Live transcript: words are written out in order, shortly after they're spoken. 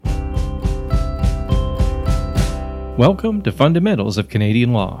Welcome to Fundamentals of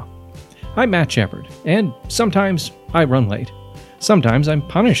Canadian Law. I'm Matt Shepard, and sometimes I run late. Sometimes I'm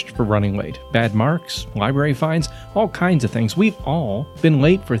punished for running late. Bad marks, library fines, all kinds of things. We've all been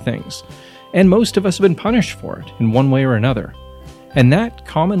late for things, and most of us have been punished for it in one way or another. And that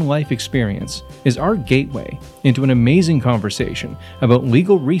common life experience is our gateway into an amazing conversation about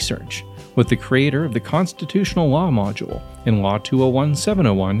legal research with the creator of the Constitutional Law module in Law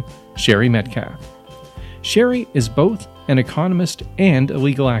 201-701, Cherie Metcalf. Cherie is both an economist and a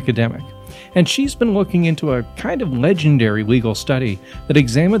legal academic, and she's been looking into a kind of legendary legal study that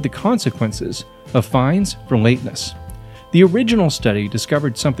examined the consequences of fines for lateness. The original study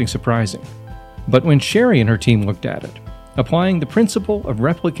discovered something surprising, but when Cherie and her team looked at it, applying the principle of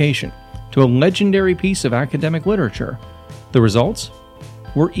replication to a legendary piece of academic literature, the results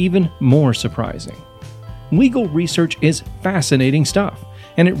were even more surprising. Legal research is fascinating stuff,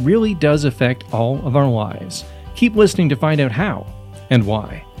 and it really does affect all of our lives. Keep listening to find out how and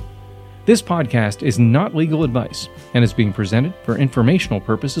why. This podcast is not legal advice and is being presented for informational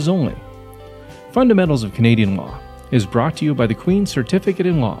purposes only. Fundamentals of Canadian Law is brought to you by the Queen's Certificate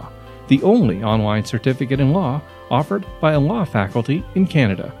in Law, the only online certificate in law offered by a law faculty in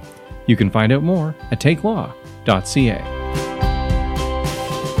Canada. You can find out more at takelaw.ca.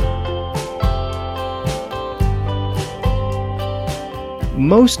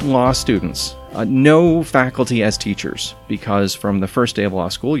 Most law students know faculty as teachers because from the first day of law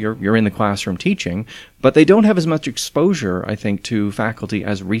school, you're in the classroom teaching, but they don't have as much exposure, I think, to faculty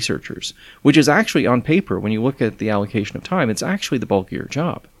as researchers, which is actually on paper, when you look at the allocation of time, it's actually the bulk of your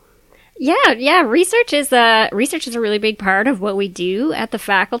job. Yeah. Research is a really big part of what we do at the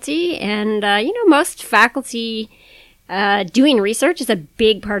faculty, and most faculty doing research is a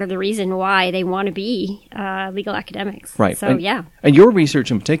big part of the reason why they want to be legal academics. Right. So and your research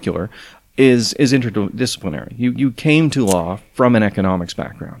in particular is interdisciplinary. You came to law from an economics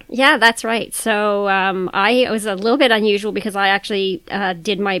background. Yeah, that's right. So I was a little bit unusual because I actually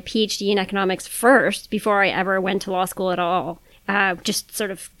did my PhD in economics first before I ever went to law school at all. Just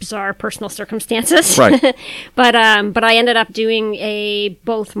sort of bizarre personal circumstances. Right. But I ended up doing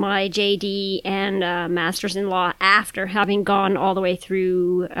both my JD and master's in law after having gone all the way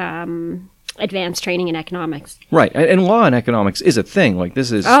through advanced training in economics. Right. And law and economics is a thing. Like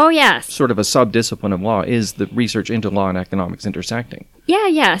this is sort of a sub-discipline of law, is the research into law and economics intersecting.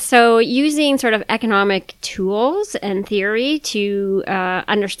 Yeah. So using sort of economic tools and theory to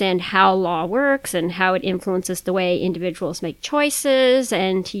understand how law works and how it influences the way individuals make choices,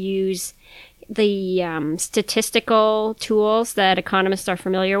 and to use the statistical tools that economists are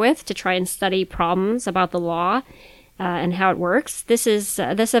familiar with to try and study problems about the law and how it works. This is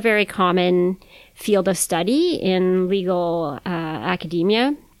a very common field of study in legal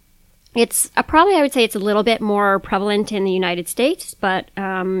academia. It's probably, I would say, it's a little bit more prevalent in the United States, but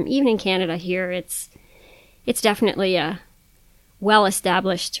even in Canada here, it's definitely a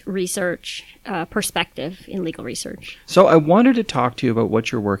well-established research perspective in legal research. So I wanted to talk to you about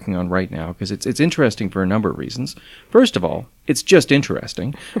what you're working on right now, because it's interesting for a number of reasons. First of all, it's just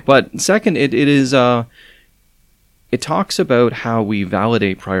interesting, but second, it talks about how we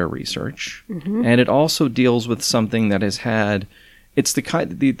validate prior research, and it also deals with something that has had. It's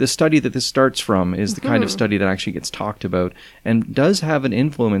the study that this starts from is the kind of study that actually gets talked about and does have an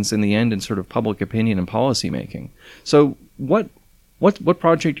influence in the end in sort of public opinion and policy making. So what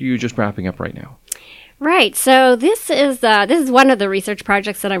project are you just wrapping up right now? Right. So this is one of the research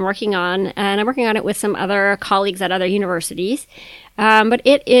projects that I'm working on, and I'm working on it with some other colleagues at other universities. But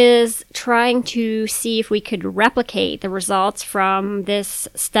it is trying to see if we could replicate the results from this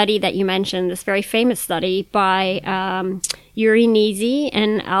study that you mentioned, this very famous study by Yuri Nisi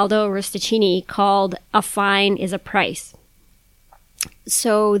and Aldo Rusticini called "A Fine is a Price."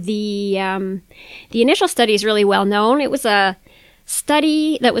 So the initial study is really well known. It was a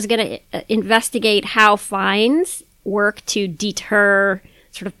study that was going to investigate how fines work to deter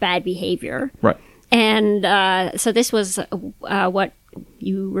sort of bad behavior. Right. And so this was what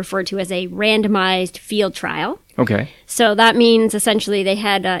you referred to as a randomized field trial. Okay. So that means essentially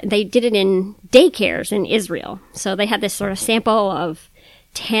they did it in daycares in Israel. So they had this sort of sample of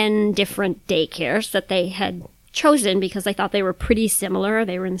 10 different daycares that they had chosen because they thought they were pretty similar.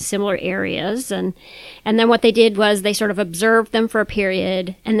 They were in similar areas. And then what they did was they sort of observed them for a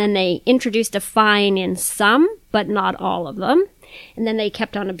period, and then they introduced a fine in some, but not all of them. And then they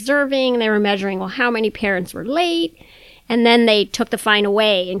kept on observing. They were measuring, well, how many parents were late. And then they took the fine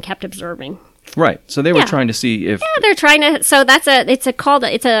away and kept observing. Right. So they were trying to see if... Yeah, they're trying to... So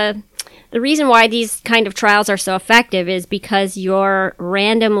the reason why these kind of trials are so effective is because you're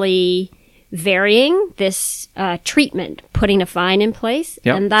randomly varying this treatment, putting a fine in place.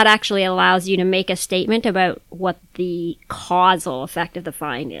 Yep. And that actually allows you to make a statement about what the causal effect of the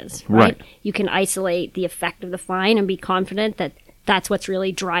fine is. Right. You can isolate the effect of the fine and be confident that that's what's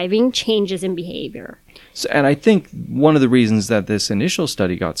really driving changes in behavior. So, and I think one of the reasons that this initial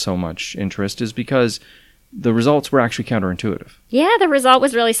study got so much interest is because the results were actually counterintuitive. Yeah, the result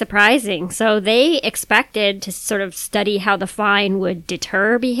was really surprising. So they expected to sort of study how the fine would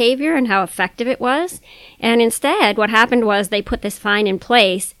deter behavior and how effective it was. And instead, what happened was they put this fine in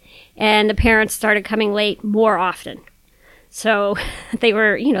place and the parents started coming late more often. So they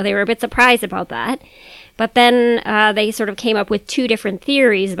were a bit surprised about that. But then they sort of came up with two different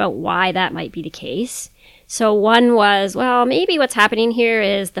theories about why that might be the case. So one was, well, maybe what's happening here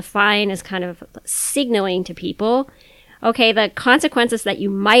is the fine is kind of signaling to people, okay, the consequences that you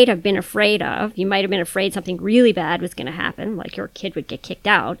might have been afraid of, you might have been afraid something really bad was going to happen, like your kid would get kicked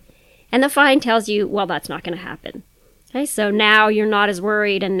out. And the fine tells you, well, that's not going to happen. Okay, so now you're not as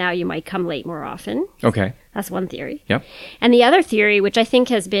worried and now you might come late more often. Okay. That's one theory. Yep. And the other theory, which I think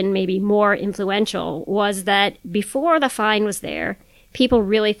has been maybe more influential, was that before the fine was there, people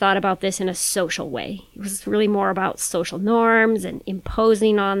really thought about this in a social way. It was really more about social norms and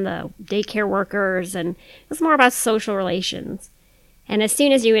imposing on the daycare workers, and it was more about social relations. And as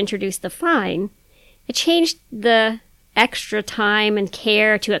soon as you introduced the fine, it changed the extra time and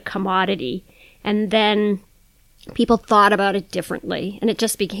care to a commodity. And then people thought about it differently. And it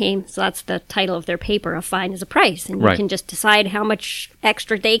just became, so that's the title of their paper, A Fine is a Price. And you can just decide how much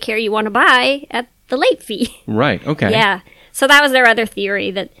extra daycare you want to buy at the late fee. Right, okay. Yeah. So that was their other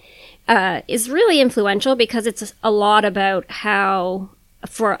theory that is really influential because it's a lot about how,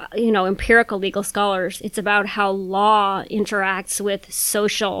 for empirical legal scholars, it's about how law interacts with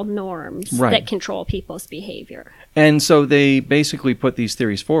social norms that control people's behavior. And so they basically put these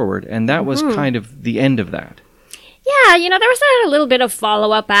theories forward, and that was kind of the end of that. Yeah, there was a little bit of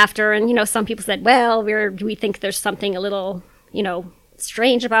follow-up after, and, some people said, well, we think there's something a little,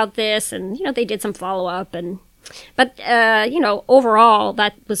 strange about this, and, they did some follow-up, But overall,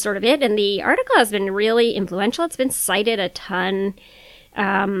 that was sort of it. And the article has been really influential. It's been cited a ton.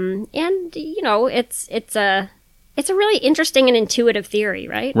 And, it's a really interesting and intuitive theory,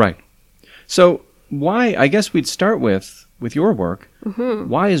 right? Right. So I guess we'd start with your work. Mm-hmm.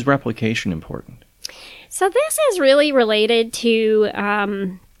 Why is replication important? So this is really related to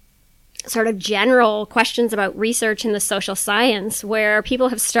sort of general questions about research in the social science, where people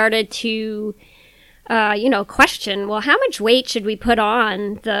have started to question, well, how much weight should we put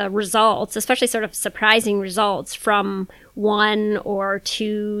on the results, especially sort of surprising results from one or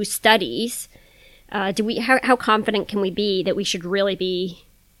two studies? How confident can we be that we should really be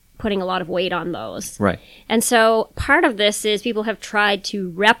putting a lot of weight on those? Right. And so part of this is people have tried to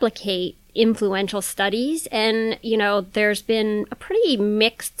replicate influential studies, and, there's been a pretty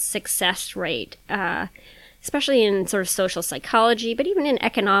mixed success rate, especially in sort of social psychology, but even in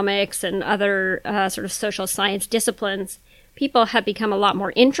economics and other sort of social science disciplines. People have become a lot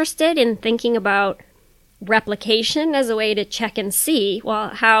more interested in thinking about replication as a way to check and see,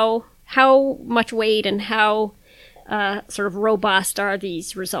 well, how much weight and how sort of robust are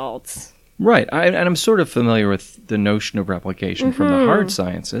these results. Right. And I'm sort of familiar with the notion of replication from the hard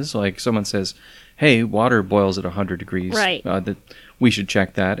sciences. Like someone says, hey, water boils at 100 degrees. Right. We should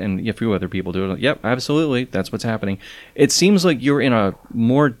check that. And a few other people do it. Yep, absolutely. That's what's happening. It seems like you're in a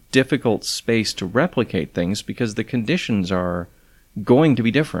more difficult space to replicate things because the conditions are going to be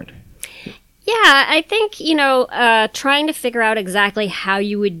different. Yeah, I think, trying to figure out exactly how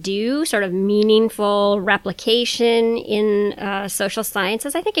you would do sort of meaningful replication in social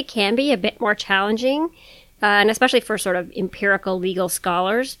sciences, I think it can be a bit more challenging, and especially for sort of empirical legal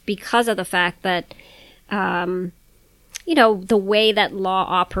scholars, because of the fact that, the way that law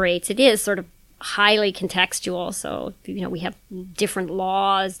operates, it is sort of highly contextual. So, we have different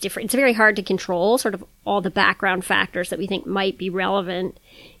laws, it's very hard to control sort of all the background factors that we think might be relevant,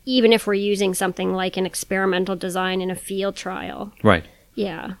 even if we're using something like an experimental design in a field trial. Right.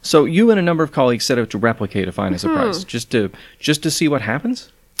 Yeah. So you and a number of colleagues set out to replicate A Fine is a Price, just to see what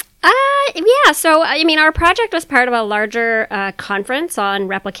happens? Yeah. So, our project was part of a larger conference on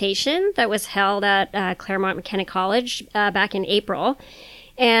replication that was held at Claremont McKenna College back in April.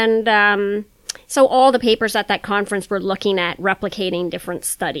 And so all the papers at that conference were looking at replicating different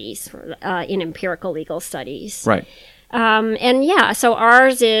studies in empirical legal studies. Right. So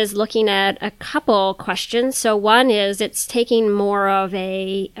ours is looking at a couple questions. So one is it's taking more of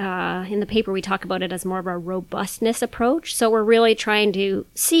a, in the paper we talk about it as more of a robustness approach. So we're really trying to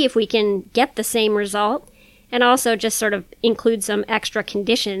see if we can get the same result and also just sort of include some extra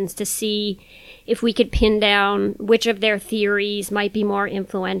conditions to see if we could pin down which of their theories might be more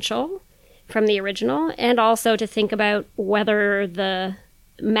influential from the original, and also to think about whether the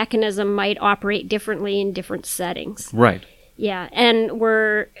mechanism might operate differently in different settings. Right. Yeah, and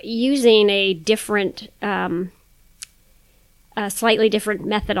we're using a different, a slightly different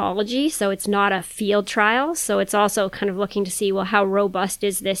methodology, so it's not a field trial. So it's also kind of looking to see, well, how robust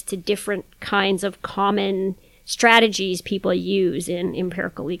is this to different kinds of common strategies people use in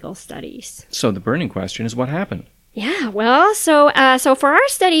empirical legal studies. So the burning question is, what happened? Yeah, well, so for our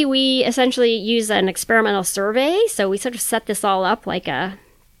study, we essentially use an experimental survey. So we sort of set this all up like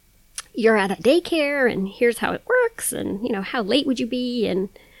you're at a daycare, and here's how it works, and, how late would you be, and,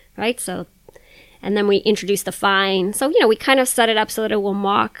 right? So, and then we introduce the fine. So, we kind of set it up so that it will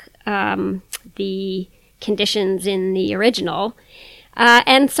mock the conditions in the original.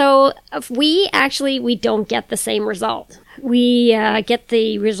 And so we don't get the same result. We get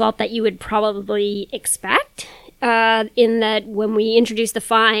the result that you would probably expect, in that when we introduce the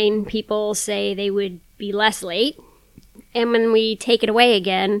fine, people say they would be less late. And when we take it away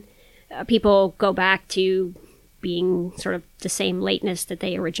again, people go back to being sort of the same lateness that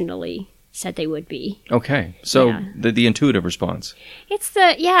they originally said they would be. Okay. So Yeah. the intuitive response.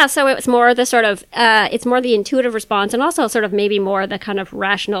 So it's more the sort of, it's more the intuitive response, and also sort of maybe more the kind of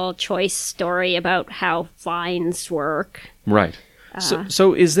rational choice story about how fines work. Right.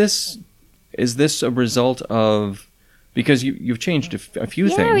 So is this a result of, because you've changed a few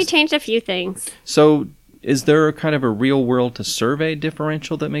things? Yeah, we changed a few things. So is there a kind of a real world to survey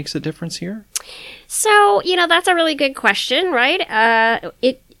differential that makes a difference here? So, that's a really good question, right?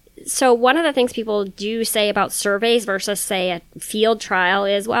 So one of the things people do say about surveys versus, say, a field trial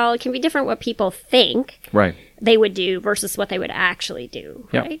is, well, it can be different what people think Right. they would do versus what they would actually do,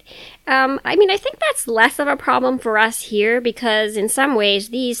 Yep. right? I think that's less of a problem for us here, because in some ways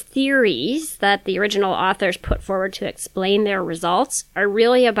these theories that the original authors put forward to explain their results are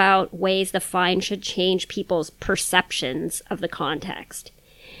really about ways the fine should change people's perceptions of the context.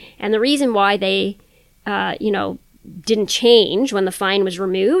 And the reason why they, didn't change when the fine was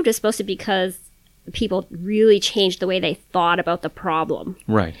removed is supposed to be because people really changed the way they thought about the problem.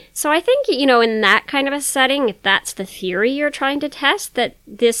 Right. So I think, in that kind of a setting, if that's the theory you're trying to test, that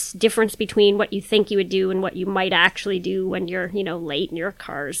this difference between what you think you would do and what you might actually do when you're, late and your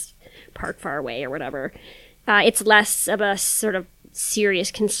car's parked far away or whatever, it's less of a sort of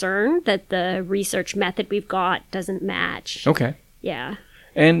serious concern that the research method we've got doesn't match. Okay. Yeah.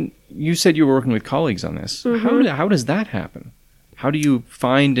 And you said you were working with colleagues on this. Mm-hmm. How does that happen? How do you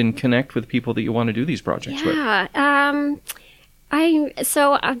find and connect with people that you want to do these projects with? Yeah.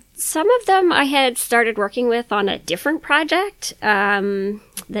 Some of them I had started working with on a different project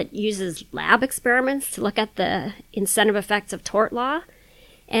that uses lab experiments to look at the incentive effects of tort law.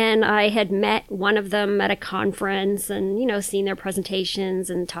 And I had met one of them at a conference and, seen their presentations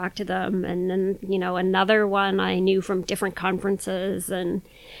and talked to them. And then, another one I knew from different conferences. And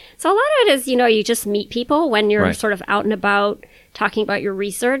so a lot of it is, you just meet people when you're Right. sort of out and about talking about your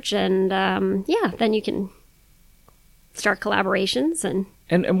research. And, then you can start collaborations.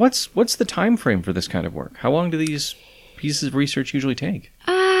 And what's the time frame for this kind of work? How long do these pieces of research usually take?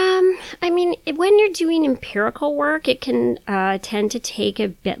 When you're doing empirical work, it can tend to take a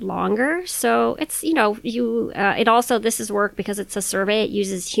bit longer. So it's, it also, this is work because it's a survey, it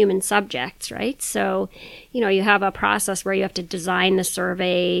uses human subjects, right? So, you have a process where you have to design the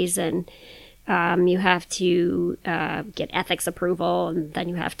surveys, and you have to get ethics approval, and then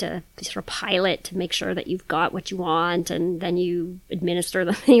you have to sort of pilot to make sure that you've got what you want, and then you administer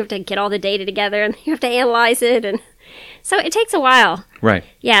them. You have to get all the data together, and you have to analyze it, and so it takes a while. Right.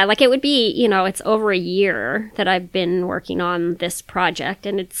 Yeah, like it would be, it's over a year that I've been working on this project,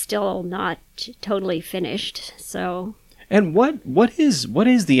 and it's still not totally finished. So. And what is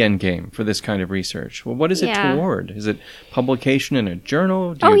the end game for this kind of research? Well, what is it toward? Is it publication in a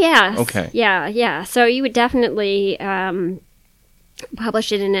journal? Yeah. Okay. Yeah. So you would definitely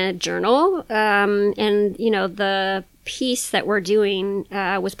publish it in a journal, and the piece that we're doing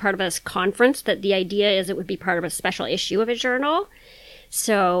was part of a conference that the idea is it would be part of a special issue of a journal.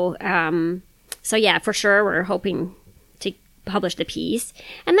 So yeah, for sure, we're hoping to publish the piece.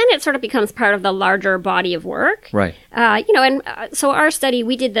 And then it sort of becomes part of the larger body of work. Right. So our study,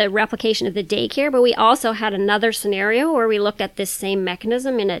 we did the replication of the daycare, but we also had another scenario where we looked at this same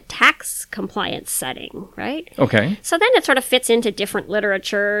mechanism in a tax compliance setting, right? Okay. So then it sort of fits into different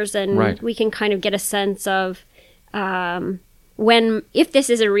literatures, and Right. we can kind of get a sense of if this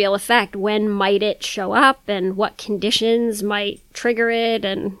is a real effect, when might it show up, and what conditions might trigger it,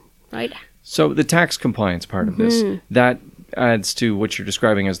 and right. So the tax compliance part of this, that adds to what you're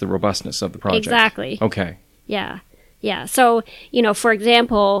describing as the robustness of the project. Exactly. Okay. Yeah. Yeah. So, for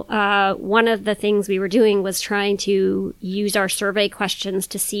example, one of the things we were doing was trying to use our survey questions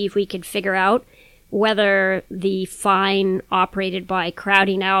to see if we could figure out whether the fine operated by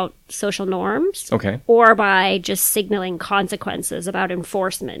crowding out social norms or by just signaling consequences about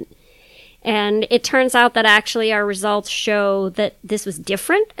enforcement. And it turns out that actually our results show that this was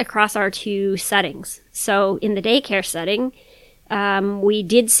different across our two settings. So in the daycare setting, we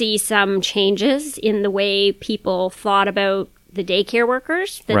did see some changes in the way people thought about the daycare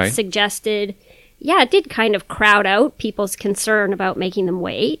workers that suggested, it did kind of crowd out people's concern about making them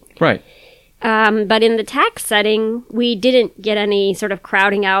wait. Right. But in the tax setting, we didn't get any sort of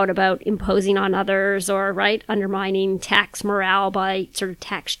crowding out about imposing on others or, undermining tax morale by sort of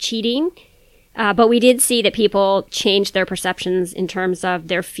tax cheating. But we did see that people changed their perceptions in terms of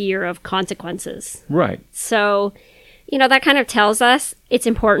their fear of consequences. Right. So, that kind of tells us it's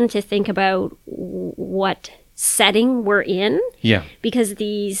important to think about what setting we're in. Yeah. Because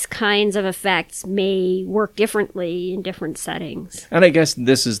these kinds of effects may work differently in different settings. And I guess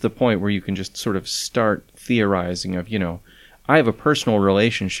this is the point where you can just sort of start theorizing of, I have a personal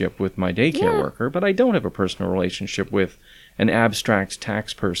relationship with my daycare worker, but I don't have a personal relationship with an abstract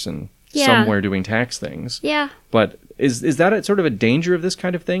tax person somewhere doing tax things. Yeah. But is that a sort of a danger of this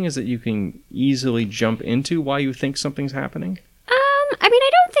kind of thing? Is that you can easily jump into why you think something's happening? I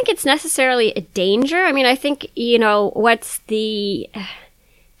don't think it's necessarily a danger. I think, what's the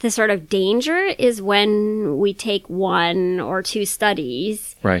sort of danger is when we take one or two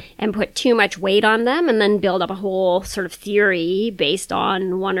studies and put too much weight on them and then build up a whole sort of theory based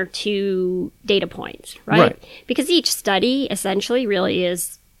on one or two data points, right? Because each study essentially really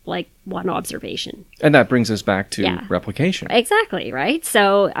is like one observation. And that brings us back to replication. Exactly, right?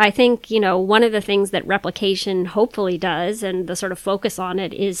 So I think, one of the things that replication hopefully does, and the sort of focus on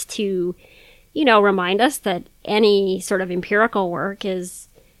it, is to, remind us that any sort of empirical work is,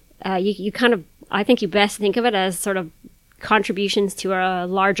 you kind of, I think you best think of it as sort of contributions to a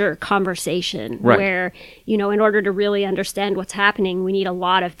larger conversation where, in order to really understand what's happening, we need a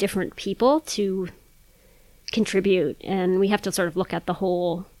lot of different people to contribute, and we have to sort of look at the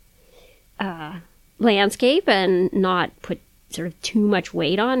whole landscape and not put sort of too much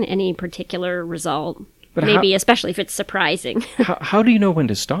weight on any particular result. But maybe especially if it's surprising. How do you know when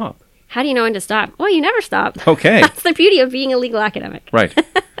to stop? How do you know when to stop? Well, you never stop. Okay. That's the beauty of being a legal academic. Right.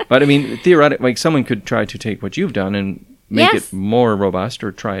 But theoretically, someone could try to take what you've done and make it more robust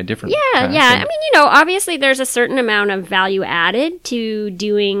or try a different path. Yeah. Obviously there's a certain amount of value added to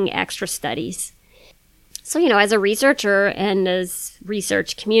doing extra studies. So, as a researcher and as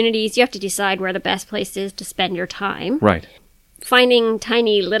research communities, you have to decide where the best place is to spend your time. Right. Finding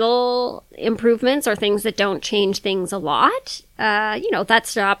tiny little improvements or things that don't change things a lot, that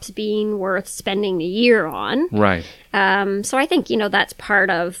stops being worth spending a year on. Right. So I think, that's part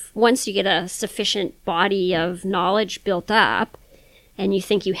of, once you get a sufficient body of knowledge built up and you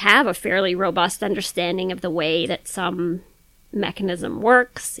think you have a fairly robust understanding of the way that some mechanism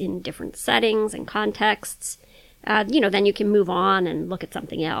works in different settings and contexts, then you can move on and look at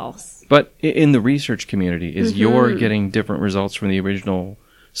something else. But in the research community, is your getting different results from the original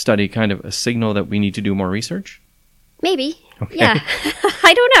study kind of a signal that we need to do more research? Maybe. Okay. Yeah.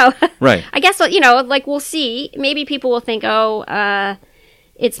 I don't know. Right. I guess, we'll see. Maybe people will think,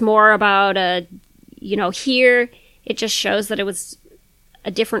 it's more about, here it just shows that it was a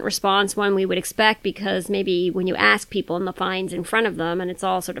different response, one we would expect, because maybe when you ask people and the fines in front of them and it's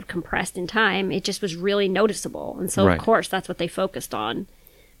all sort of compressed in time, it just was really noticeable. And so, of course, that's what they focused on.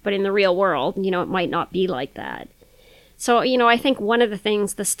 But in the real world, it might not be like that. So, I think one of the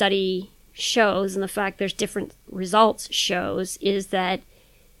things the study shows, and the fact there's different results shows, is that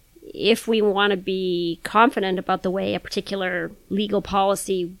if we want to be confident about the way a particular legal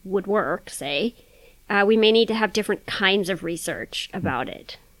policy would work, say, we may need to have different kinds of research about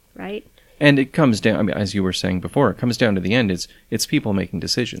it, right? And it comes down, as you were saying before, it comes down to the end, it's people making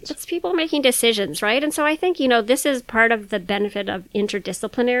decisions. It's people making decisions, right? And so I think, this is part of the benefit of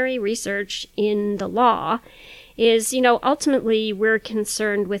interdisciplinary research in the law is, ultimately we're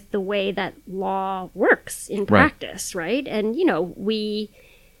concerned with the way that law works in practice, right? And,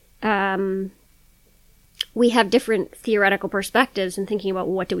 we have different theoretical perspectives in thinking about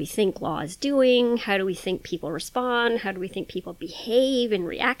what do we think law is doing, how do we think people respond, how do we think people behave in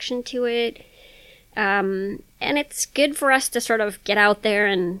reaction to it. And it's good for us to sort of get out there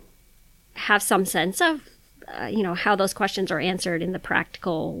and have some sense of, how those questions are answered in the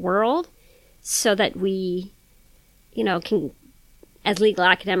practical world so that we, can as legal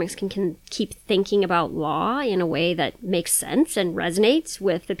academics can keep thinking about law in a way that makes sense and resonates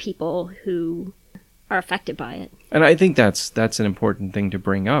with the people who are affected by it. And I think that's an important thing to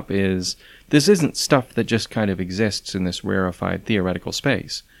bring up, is this isn't stuff that just kind of exists in this rarefied theoretical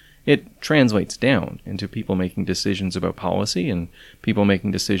space. It translates down into people making decisions about policy and people making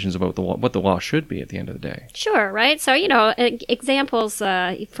decisions about what the law should be at the end of the day. Sure, right? So, examples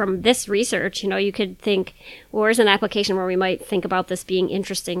from this research, you could think, well, where's an application where we might think about this being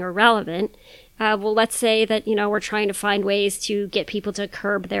interesting or relevant? Well, let's say that, we're trying to find ways to get people to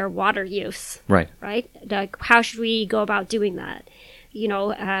curb their water use. Right. Right? How should we go about doing that?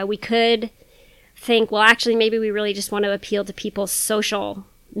 We could think, well, actually, maybe we really just want to appeal to people's social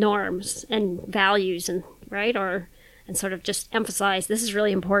norms and values, and sort of just emphasize this is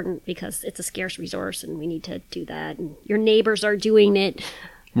really important because it's a scarce resource and we need to do that. And your neighbors are doing it.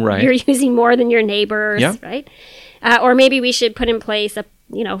 Right. You're using more than your neighbors. Yeah. Right. Or maybe we should put in place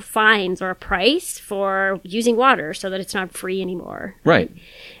fines or a price for using water so that it's not free anymore. Right.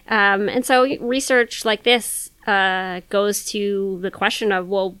 And so research like this goes to the question of,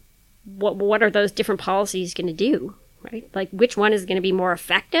 well, what are those different policies going to do? Right? Like, which one is going to be more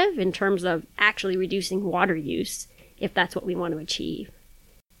effective in terms of actually reducing water use, if that's what we want to achieve?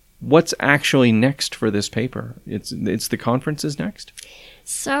 What's actually next for this paper? It's the conferences next?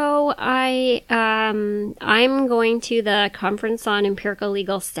 So I'm going to the Conference on Empirical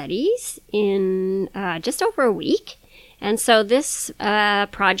Legal Studies in just over a week. And so this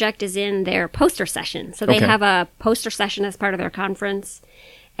project is in their poster session. So they have a poster session as part of their conference.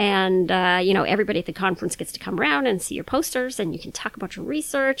 And, everybody at the conference gets to come around and see your posters, and you can talk about your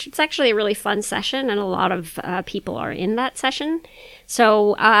research. It's actually a really fun session, and a lot of people are in that session.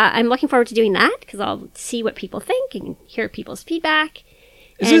 So I'm looking forward to doing that because I'll see what people think and hear people's feedback.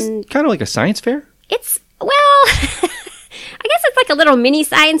 Is this kind of like a science fair? It's, I guess it's like a little mini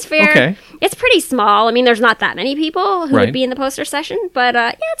science fair. Okay. It's pretty small. I mean, there's not that many people who would be in the poster session, but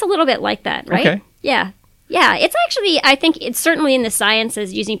it's a little bit like that, right? Okay. Yeah. Yeah, it's actually, I think it's certainly in the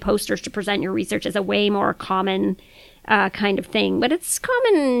sciences, using posters to present your research is a way more common kind of thing. But it's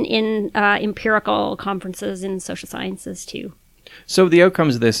common in empirical conferences in social sciences too. So the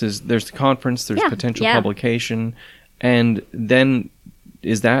outcomes of this is there's the conference, there's potential publication, and then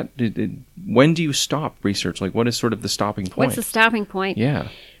when do you stop research? Like, what is sort of the stopping point? What's the stopping point? Yeah.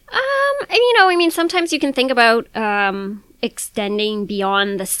 Sometimes you can think about extending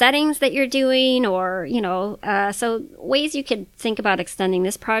beyond the settings that you're doing, or, so ways you could think about extending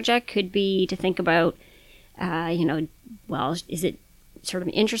this project could be to think about, is it sort of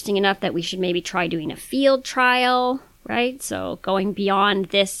interesting enough that we should maybe try doing a field trial, right? So going beyond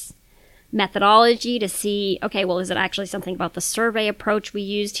this methodology to see, okay, well, is it actually something about the survey approach we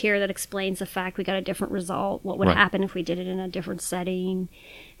used here that explains the fact we got a different result? What would happen if we did it in a different setting?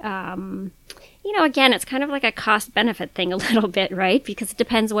 Again, it's kind of like a cost-benefit thing a little bit, right? Because it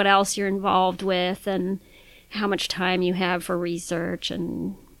depends what else you're involved with and how much time you have for research,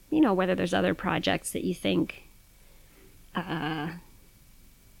 and, whether there's other projects that you think,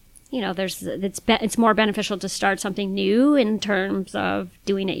 it's more beneficial to start something new in terms of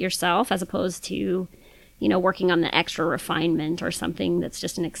doing it yourself as opposed to, working on the extra refinement or something that's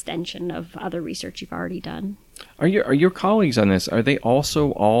just an extension of other research you've already done. Are your colleagues on this, are they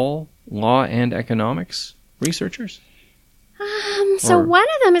also all law and economics researchers? One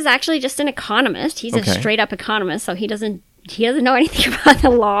of them is actually just an economist. He's a straight up economist, so he doesn't know anything about the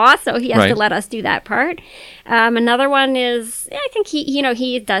law, so he has to let us do that part. Another one is, I think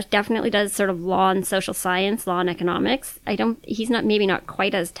he definitely does sort of law and social science, law and economics. He's maybe not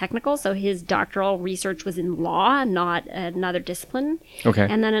quite as technical, so his doctoral research was in law, not another discipline. Okay.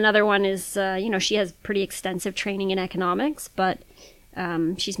 And then another one is, she has pretty extensive training in economics, but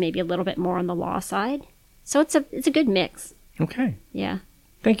she's maybe a little bit more on the law side. So it's a good mix. Okay. Yeah.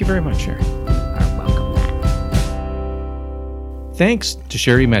 Thank you very much, Cherie. You're welcome, Matt. Thanks to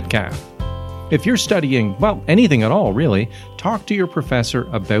Cherie Metcalf. If you're studying, anything at all, really, talk to your professor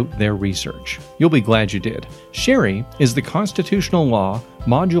about their research. You'll be glad you did. Cherie is the constitutional law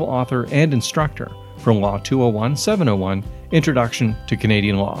module author and instructor for Law 201-701, Introduction to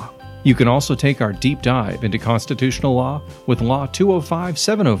Canadian Law. You can also take our deep dive into constitutional law with Law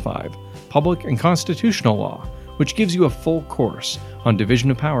 205-705, Public and Constitutional Law, which gives you a full course on division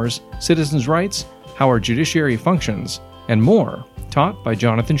of powers, citizens' rights, how our judiciary functions, and more, taught by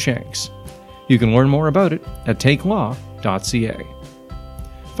Jonathan Shanks. You can learn more about it at takelaw.ca.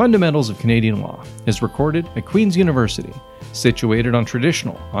 Fundamentals of Canadian Law is recorded at Queen's University, situated on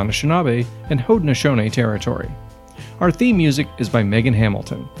traditional Anishinaabe and Haudenosaunee territory. Our theme music is by Megan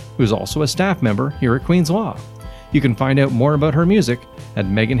Hamilton, who is also a staff member here at Queen's Law. You can find out more about her music at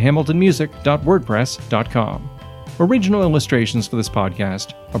meganhamiltonmusic.wordpress.com. Original illustrations for this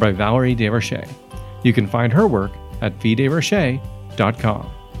podcast are by Valerie Desrochers. You can find her work at vdesrochers.com.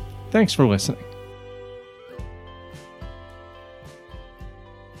 Thanks for listening.